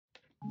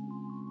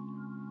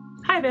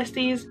Hi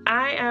besties,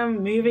 I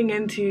am moving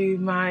into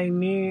my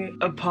new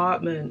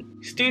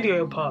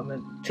studio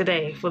apartment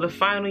today for the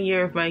final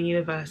year of my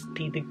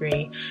university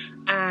degree,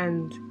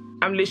 and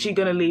I'm literally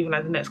gonna leave in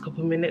like the next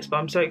couple of minutes, but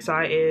I'm so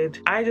excited.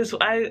 I'm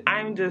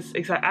just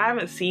excited. I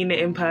haven't seen it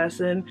in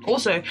person.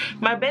 Also,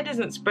 my bed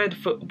isn't spread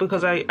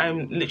because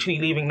I'm literally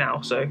leaving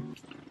now, so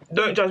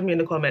don't judge me in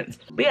the comments.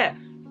 But yeah,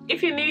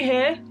 if you're new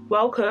here,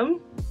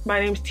 welcome. My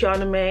name's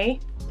Tiana May.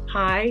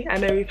 Hi, I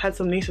know we've had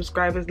some new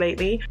subscribers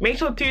lately. Make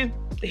sure to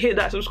hit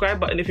that subscribe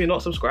button if you're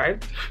not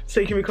subscribed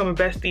so you can become a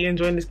bestie and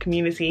join this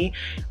community.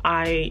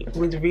 I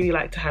would really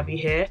like to have you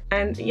here.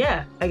 And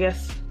yeah, I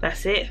guess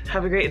that's it.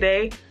 Have a great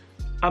day.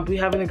 I'll be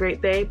having a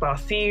great day, but I'll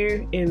see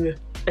you in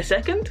a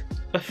second,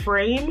 a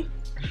frame,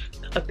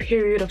 a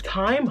period of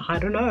time. I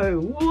don't know.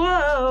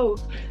 Whoa.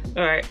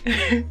 All right,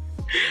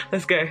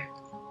 let's go.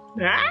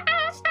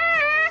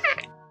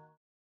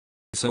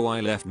 So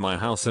I left my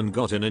house and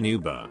got in an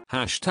Uber.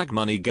 Hashtag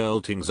money girl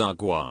ting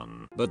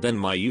zagwan. But then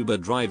my Uber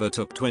driver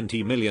took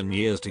 20 million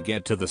years to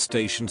get to the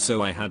station,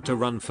 so I had to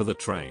run for the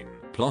train.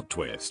 Plot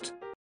twist.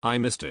 I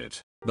missed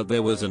it. But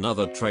there was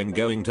another train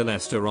going to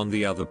Leicester on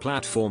the other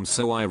platform,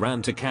 so I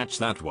ran to catch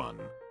that one.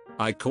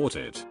 I caught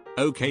it.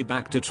 Okay,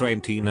 back to train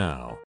T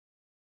now.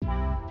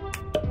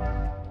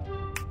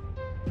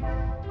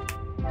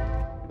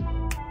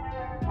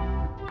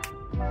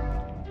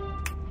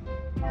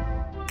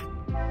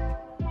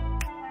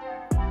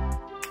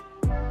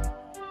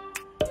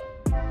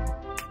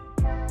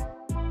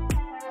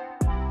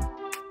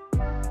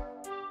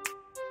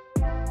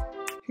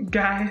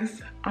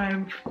 Guys,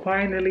 I'm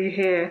finally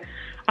here.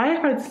 I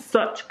have had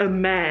such a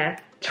mare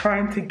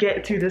trying to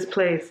get to this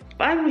place.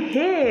 But I'm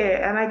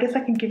here, and I guess I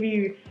can give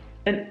you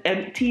an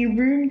empty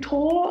room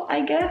tour,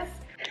 I guess.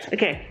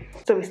 Okay,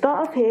 so we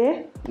start off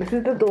here. This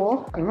is the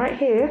door, and right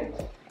here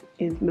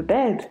is the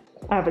bed.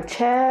 I have a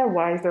chair.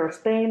 Why is there a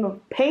stain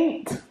of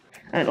paint?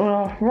 And on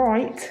our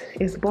right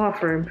is the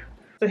bathroom.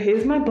 So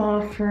here's my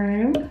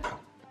bathroom.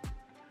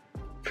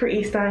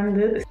 Pretty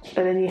standard.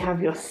 And then you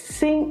have your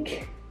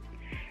sink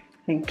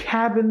and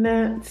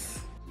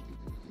cabinets,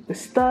 the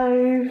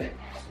stove,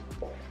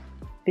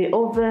 the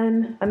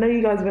oven. I know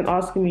you guys have been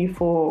asking me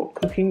for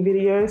cooking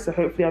videos, so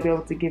hopefully I'll be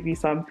able to give you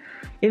some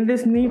in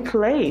this new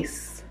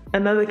place.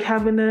 Another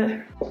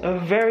cabinet, a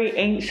very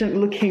ancient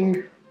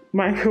looking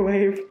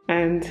microwave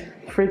and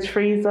fridge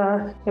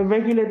freezer, a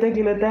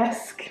regular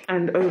desk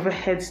and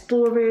overhead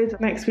storage.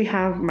 Next we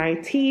have my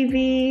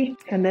TV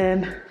and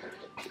then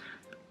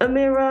a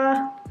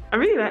mirror. I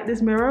really like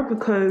this mirror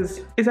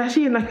because it's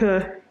actually in like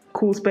a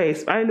cool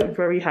space. I look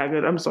very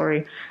haggard, I'm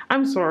sorry.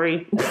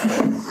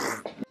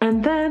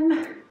 And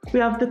then we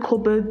have the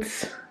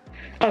cupboards.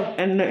 Oh,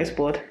 and notice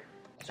board.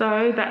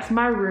 So that's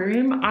my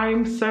room.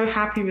 I'm so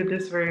happy with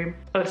this room.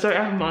 Oh, sorry,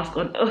 I have a mask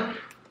on.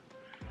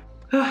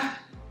 Ugh.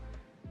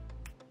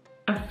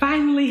 I'm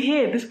finally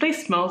here. This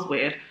place smells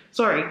weird.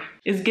 Sorry,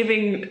 it's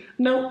giving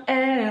no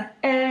air,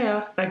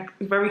 like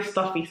very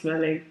stuffy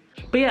smelling.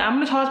 But yeah, I'm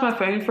gonna charge my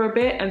phone for a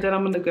bit and then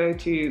I'm gonna go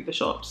to the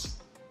shops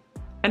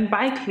and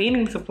buy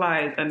cleaning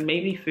supplies and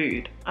maybe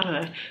food. I don't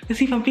know. Let's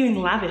see if I'm feeling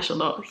lavish or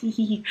not.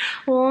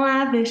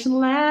 Lavish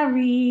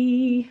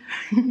Larry.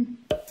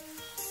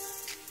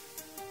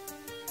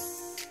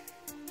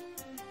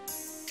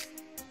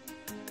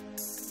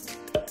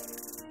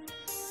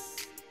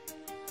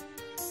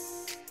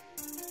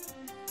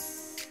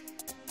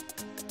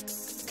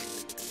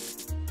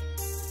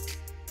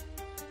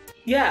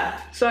 Yeah,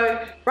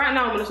 so right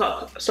now I'm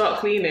gonna start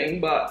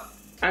cleaning, but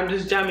I'm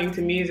just jamming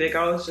to music.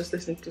 I was just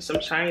listening to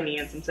some Shiny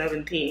and some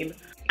 17.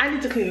 I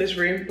need to clean this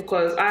room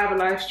because I have a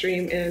live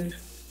stream in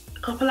a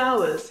couple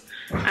hours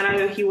and I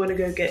know you want to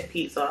go get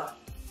pizza.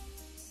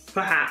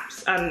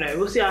 Perhaps, I don't know.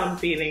 We'll see how I'm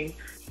feeling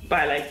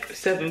by like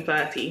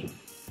 7:30.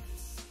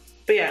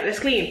 But yeah, let's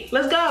clean.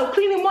 Let's go.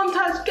 Cleaning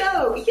montage,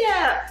 go.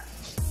 Yeah.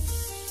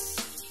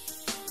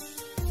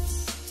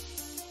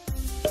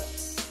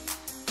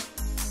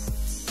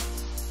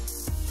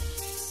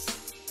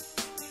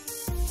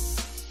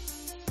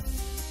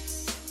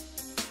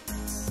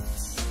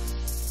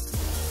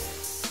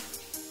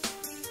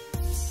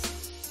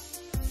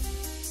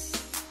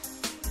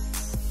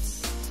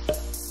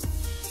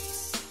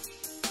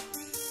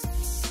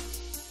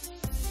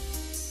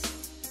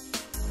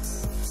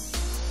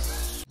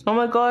 Oh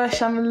my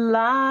gosh, I'm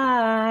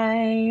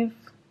live.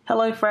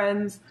 Hello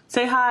friends,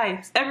 say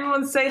hi.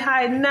 Everyone say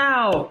hi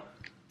now.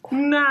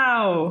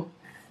 Now.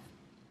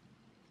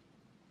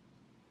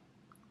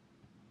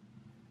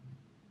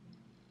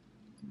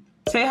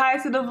 Say hi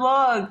to the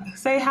vlog.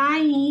 Say hi.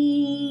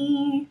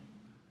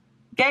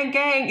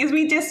 Gang, it's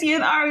me, Jessie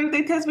and Ari. If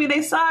they test me,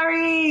 they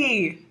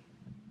sorry.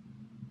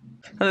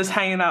 I'm just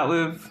hanging out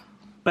with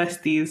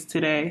besties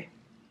today.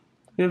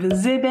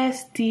 With the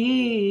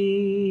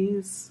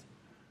besties.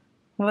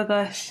 Oh my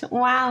gosh,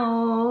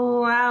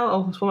 wow.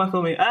 Oh, what am I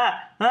filming?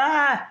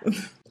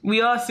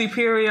 We are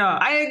superior.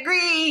 I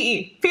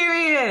agree,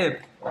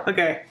 period.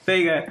 Okay, there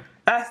you go.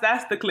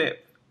 That's the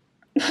clip.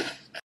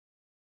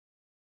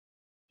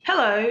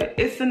 Hello,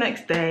 it's the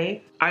next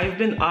day. I've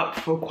been up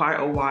for quite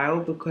a while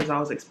because I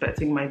was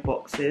expecting my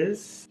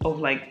boxes of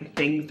like the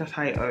things that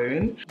I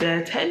own.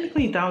 They're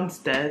technically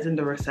downstairs in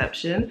the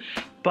reception,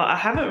 but I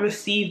haven't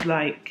received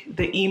like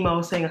the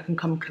email saying I can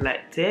come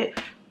collect it.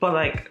 But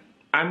like,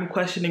 I'm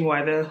questioning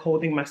why they're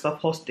holding my stuff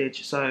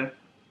hostage. So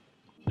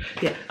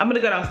yeah, I'm gonna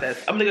go downstairs.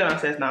 I'm gonna go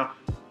downstairs now.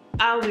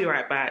 I'll be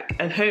right back,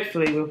 and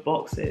hopefully with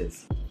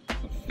boxes.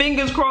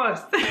 Fingers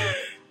crossed,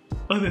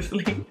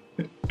 honestly.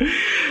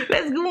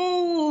 Let's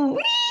go!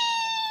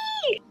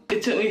 Whee!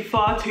 It took me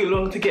far too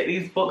long to get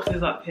these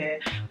boxes up here,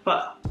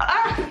 but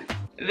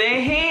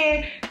they're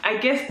here. I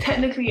guess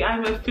technically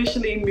I'm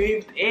officially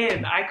moved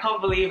in. I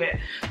can't believe it.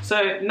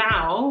 So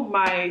now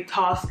my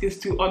task is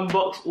to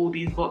unbox all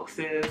these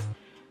boxes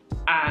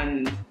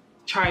and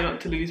try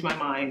not to lose my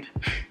mind.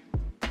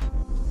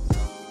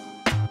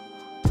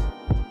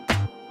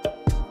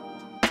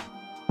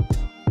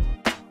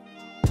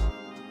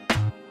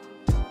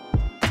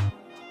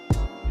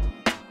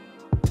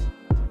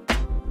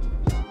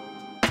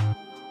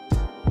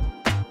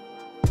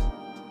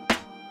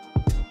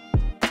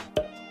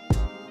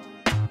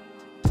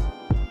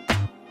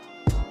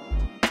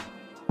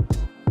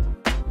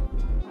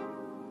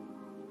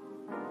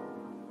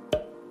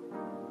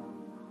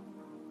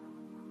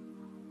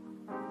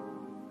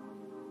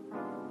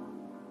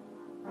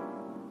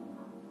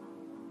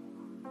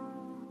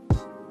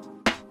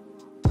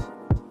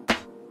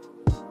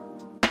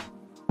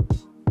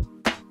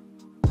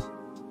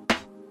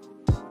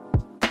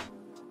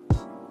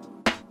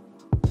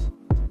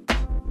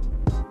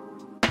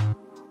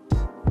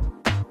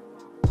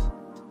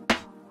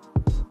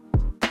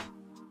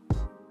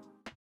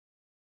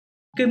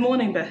 Good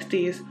morning,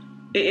 besties.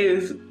 It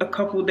is a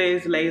couple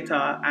days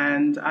later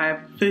and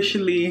I've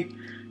officially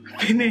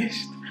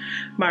finished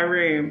my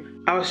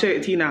room. I'll show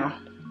it to you now.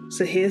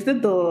 So here's the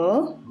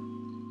door.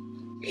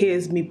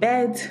 Here's my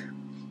bed.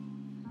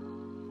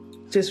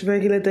 Just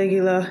regular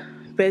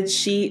bed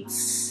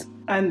sheets.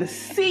 And the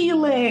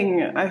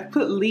ceiling. I've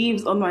put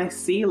leaves on my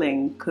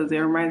ceiling because it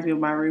reminds me of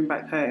my room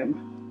back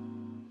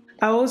home.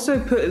 I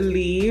also put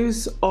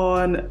leaves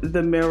on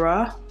the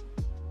mirror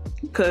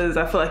because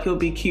I feel like it'll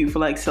be cute for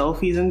like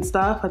selfies and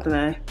stuff, I don't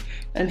know.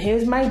 And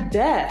here's my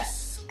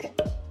desk.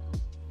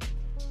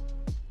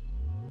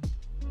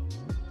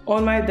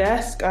 On my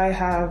desk I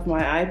have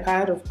my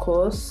iPad, of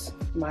course,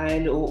 my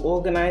little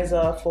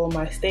organizer for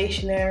my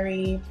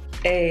stationery,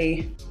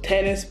 a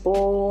tennis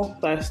ball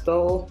that I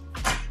stole.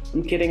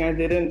 I'm kidding, I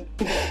didn't.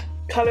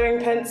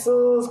 Coloring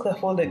pencils, because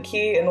I found it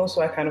cute, and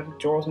also I kind of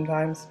draw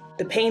sometimes.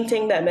 The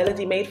painting that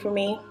Melody made for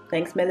me.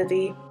 Thanks,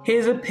 Melody.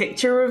 Here's a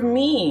picture of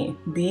me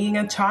being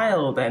a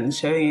child and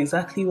showing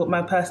exactly what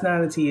my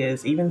personality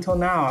is. Even till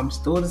now, I'm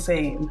still the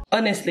same.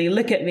 Honestly,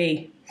 look at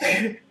me.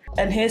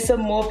 And here's some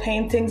more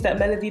paintings that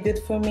Melody did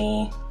for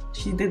me.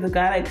 She did the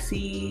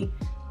galaxy,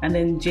 and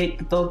then Jake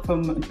the dog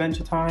from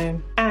Adventure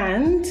Time.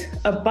 And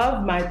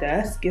above my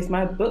desk is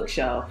my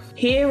bookshelf.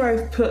 Here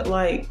I've put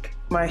like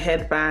my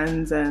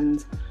headbands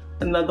and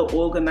another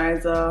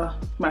organizer.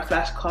 My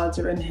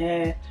flashcards are in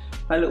here.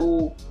 My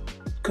little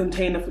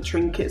container for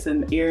trinkets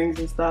and earrings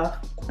and stuff.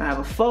 I have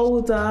a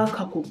folder, a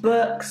couple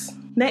books.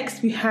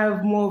 Next we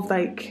have more of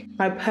like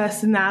my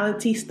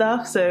personality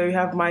stuff. So we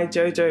have my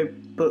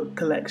JoJo book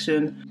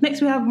collection.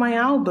 Next we have my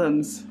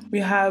albums. We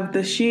have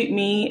the Shoot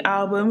Me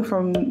album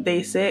from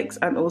Day 6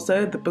 and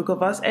also the Book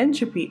of Us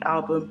Entropy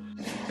album.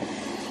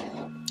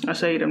 I'll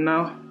show you them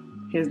now.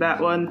 Here's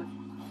that one.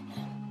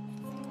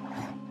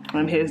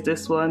 And here's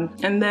this one.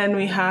 And then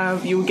we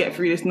have You Will Get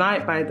Through This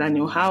Night by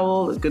Daniel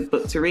Howell, a good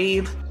book to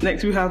read.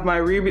 Next we have my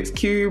Rubik's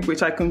Cube,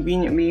 which I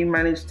conveniently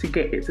managed to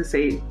get it to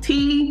say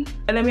T.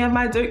 And then we have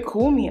my Don't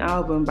Call Me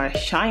album by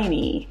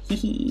Shiny.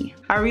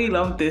 I really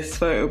love this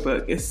photo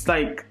book. It's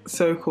like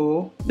so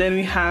cool. Then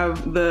we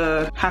have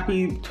the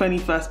happy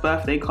 21st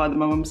birthday card that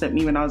my mom sent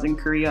me when I was in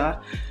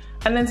Korea.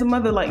 And then some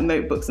other like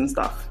notebooks and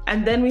stuff.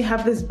 And then we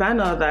have this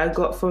banner that I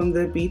got from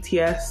the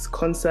BTS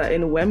concert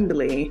in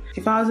Wembley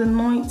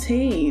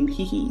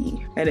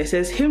 2019. And it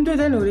says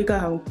힘들던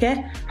우리가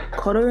함께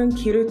걸어온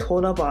길을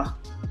돌아봐.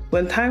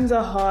 When times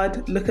are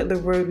hard, look at the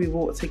road we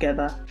walk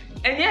together.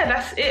 And yeah,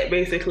 that's it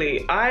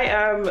basically. I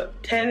am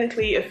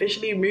technically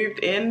officially moved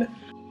in.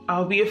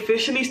 I'll be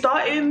officially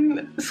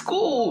starting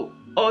school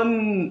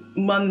on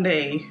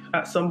Monday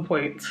at some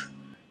point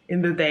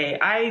in the day.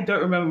 I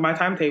don't remember my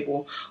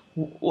timetable.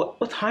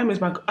 What time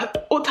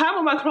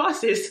are my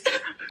classes?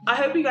 I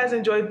hope you guys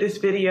enjoyed this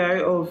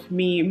video of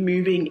me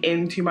moving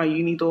into my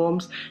uni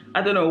dorms. I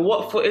don't know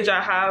what footage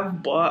I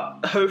have, but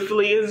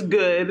hopefully it's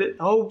good.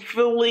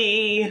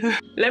 Hopefully.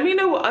 Let me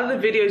know what other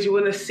videos you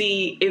want to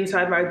see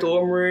inside my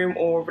dorm room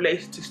or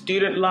related to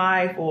student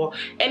life or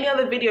any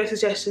other video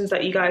suggestions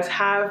that you guys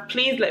have.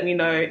 Please let me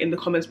know in the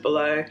comments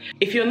below.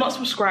 If you're not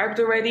subscribed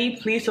already,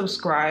 please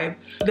subscribe.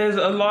 There's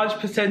a large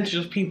percentage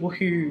of people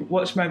who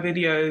watch my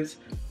videos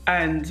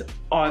and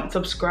aren't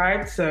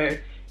subscribed, so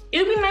it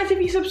would be nice if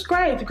you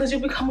subscribe, because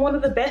you'll become one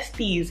of the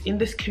besties in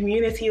this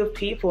community of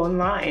people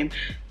online.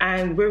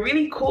 And we're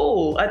really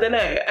cool. I don't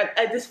know.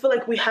 I just feel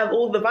like we have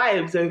all the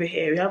vibes over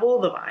here. We have all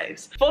the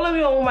vibes. Follow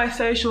me on all my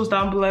socials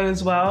down below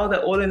as well.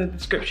 They're all in the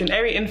description.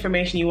 Every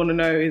information you want to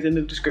know is in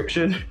the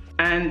description.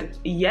 And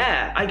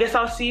yeah, I guess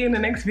I'll see you in the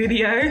next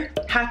video.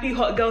 Happy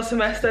hot girl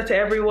semester to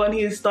everyone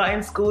who's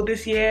starting school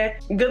this year.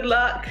 Good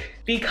luck,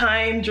 be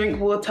kind, drink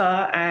water,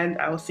 and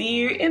I will see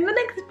you in the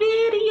next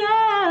video.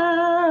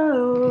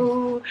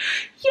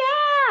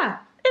 Yeah,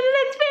 in the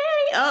next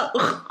video.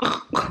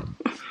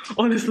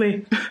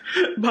 Honestly,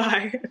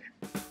 bye.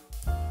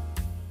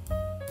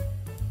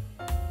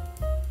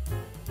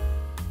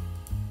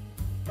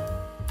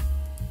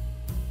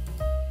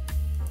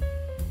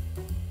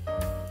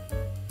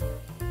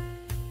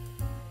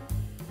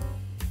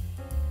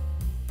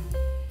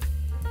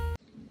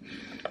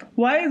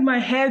 Why is my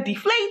hair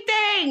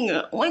deflating?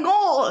 Oh my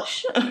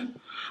gosh.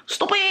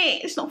 Stop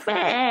it, it's not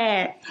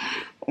fair.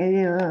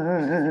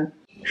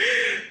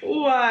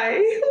 Why?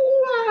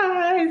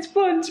 Why,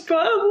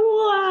 SpongeBob,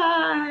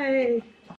 why?